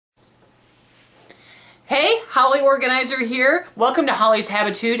Hey, Holly Organizer here. Welcome to Holly's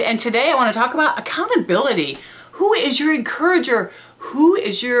Habitude, and today I want to talk about accountability. Who is your encourager? Who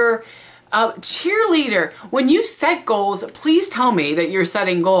is your cheerleader? When you set goals, please tell me that you're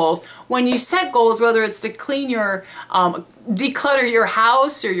setting goals. When you set goals, whether it's to clean your, declutter your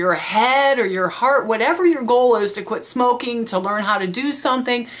house or your head or your heart, whatever your goal is, to quit smoking, to learn how to do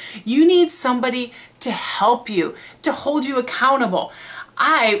something, you need somebody to help you, to hold you accountable.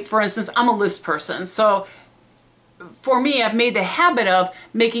 For instance, I'm a list person, so for me, I've made the habit of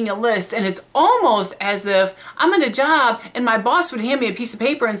making a list, and it's almost as if I'm in a job and my boss would hand me a piece of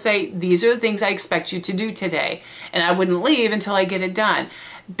paper and say, these are the things I expect you to do today, and I wouldn't leave until I get it done.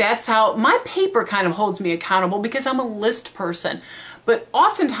 That's how my paper kind of holds me accountable, because I'm a list person. But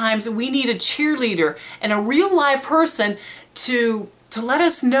oftentimes we need a cheerleader and a real live person to let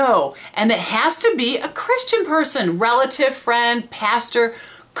us know, and it has to be a Christian person, relative, friend, pastor,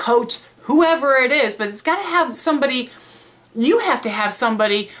 coach, whoever it is, but it's got to have somebody. You have to have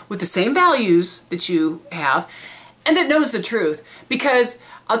somebody with the same values that you have and that knows the truth. Because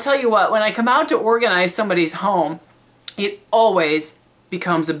I'll tell you what, when I come out to organize somebody's home, it always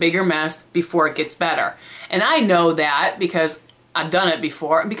becomes a bigger mess before it gets better. And I know that because I've done it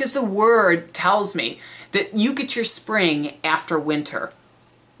before, and because the Word tells me that you get your spring after winter,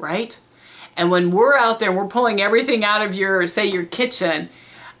 right? And when we're out there and we're pulling everything out of your, say, your kitchen,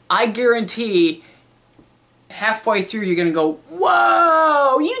 I guarantee halfway through you're going to go,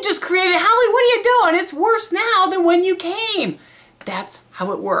 whoa, you just created, Holly, what are you doing? It's worse now than when you came. That's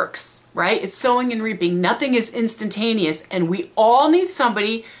how it works, right? It's sowing and reaping. Nothing is instantaneous, and we all need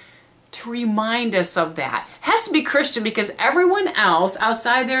somebody to remind us of that. It has to be Christian, because everyone else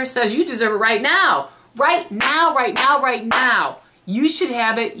outside there says you deserve it right now. Right now, right now, right now. You should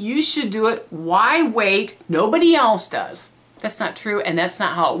have it. You should do it. Why wait? Nobody else does. That's not true, and that's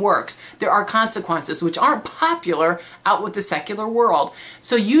not how it works. There are consequences which aren't popular out with the secular world.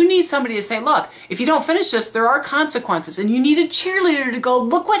 So you need somebody to say, look, if you don't finish this, there are consequences, and you need a cheerleader to go,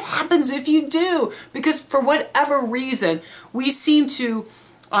 look what happens if you do. Because for whatever reason, we seem to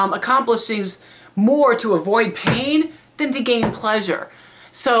accomplish things more to avoid pain than to gain pleasure.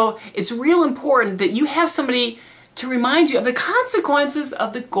 So it's real important that you have somebody to remind you of the consequences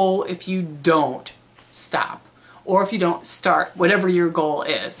of the goal if you don't stop, or if you don't start whatever your goal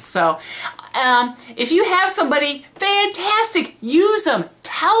is. So if you have somebody, fantastic, use them.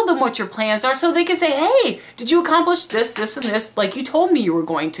 Tell them what your plans are so they can say, hey, did you accomplish this, this, and this like you told me you were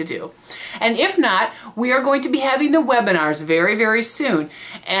going to do? And if not, we are going to be having the webinars very, very soon.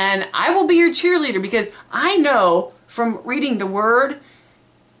 And I will be your cheerleader, because I know from reading the Word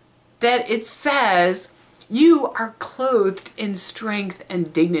that it says you are clothed in strength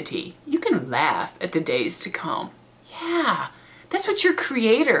and dignity. You can laugh at the days to come. Yeah, that's what your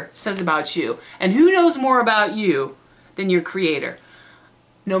Creator says about you. And who knows more about you than your Creator?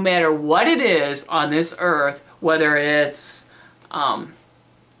 No matter what it is on this earth, whether it's, I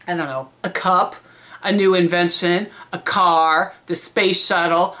don't know, a cup, a new invention, a car, the space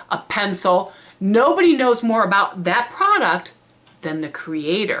shuttle, a pencil, nobody knows more about that product than the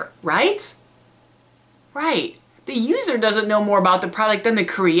Creator, right? Right. The user doesn't know more about the product than the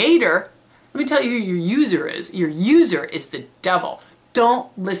Creator. Let me tell you who your user is. Your user is the devil.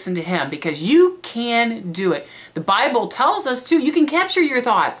 Don't listen to him, because you can do it. The Bible tells us too, you can capture your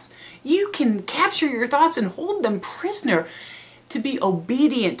thoughts. You can capture your thoughts and hold them prisoner to be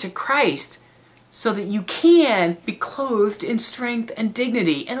obedient to Christ, so that you can be clothed in strength and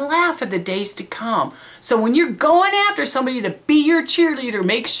dignity and laugh at the days to come. So when you're going after somebody to be your cheerleader,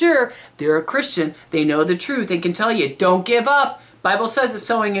 make sure they're a Christian. They know the truth and can tell you, don't give up. Bible says it's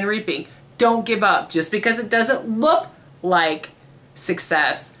sowing and reaping. Don't give up. Just because it doesn't look like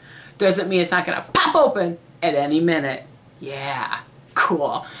success doesn't mean it's not going to pop open at any minute. Yeah,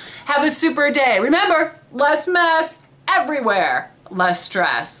 cool. Have a super day. Remember, less mess everywhere, less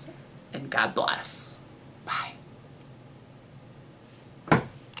stress. And God bless. Bye.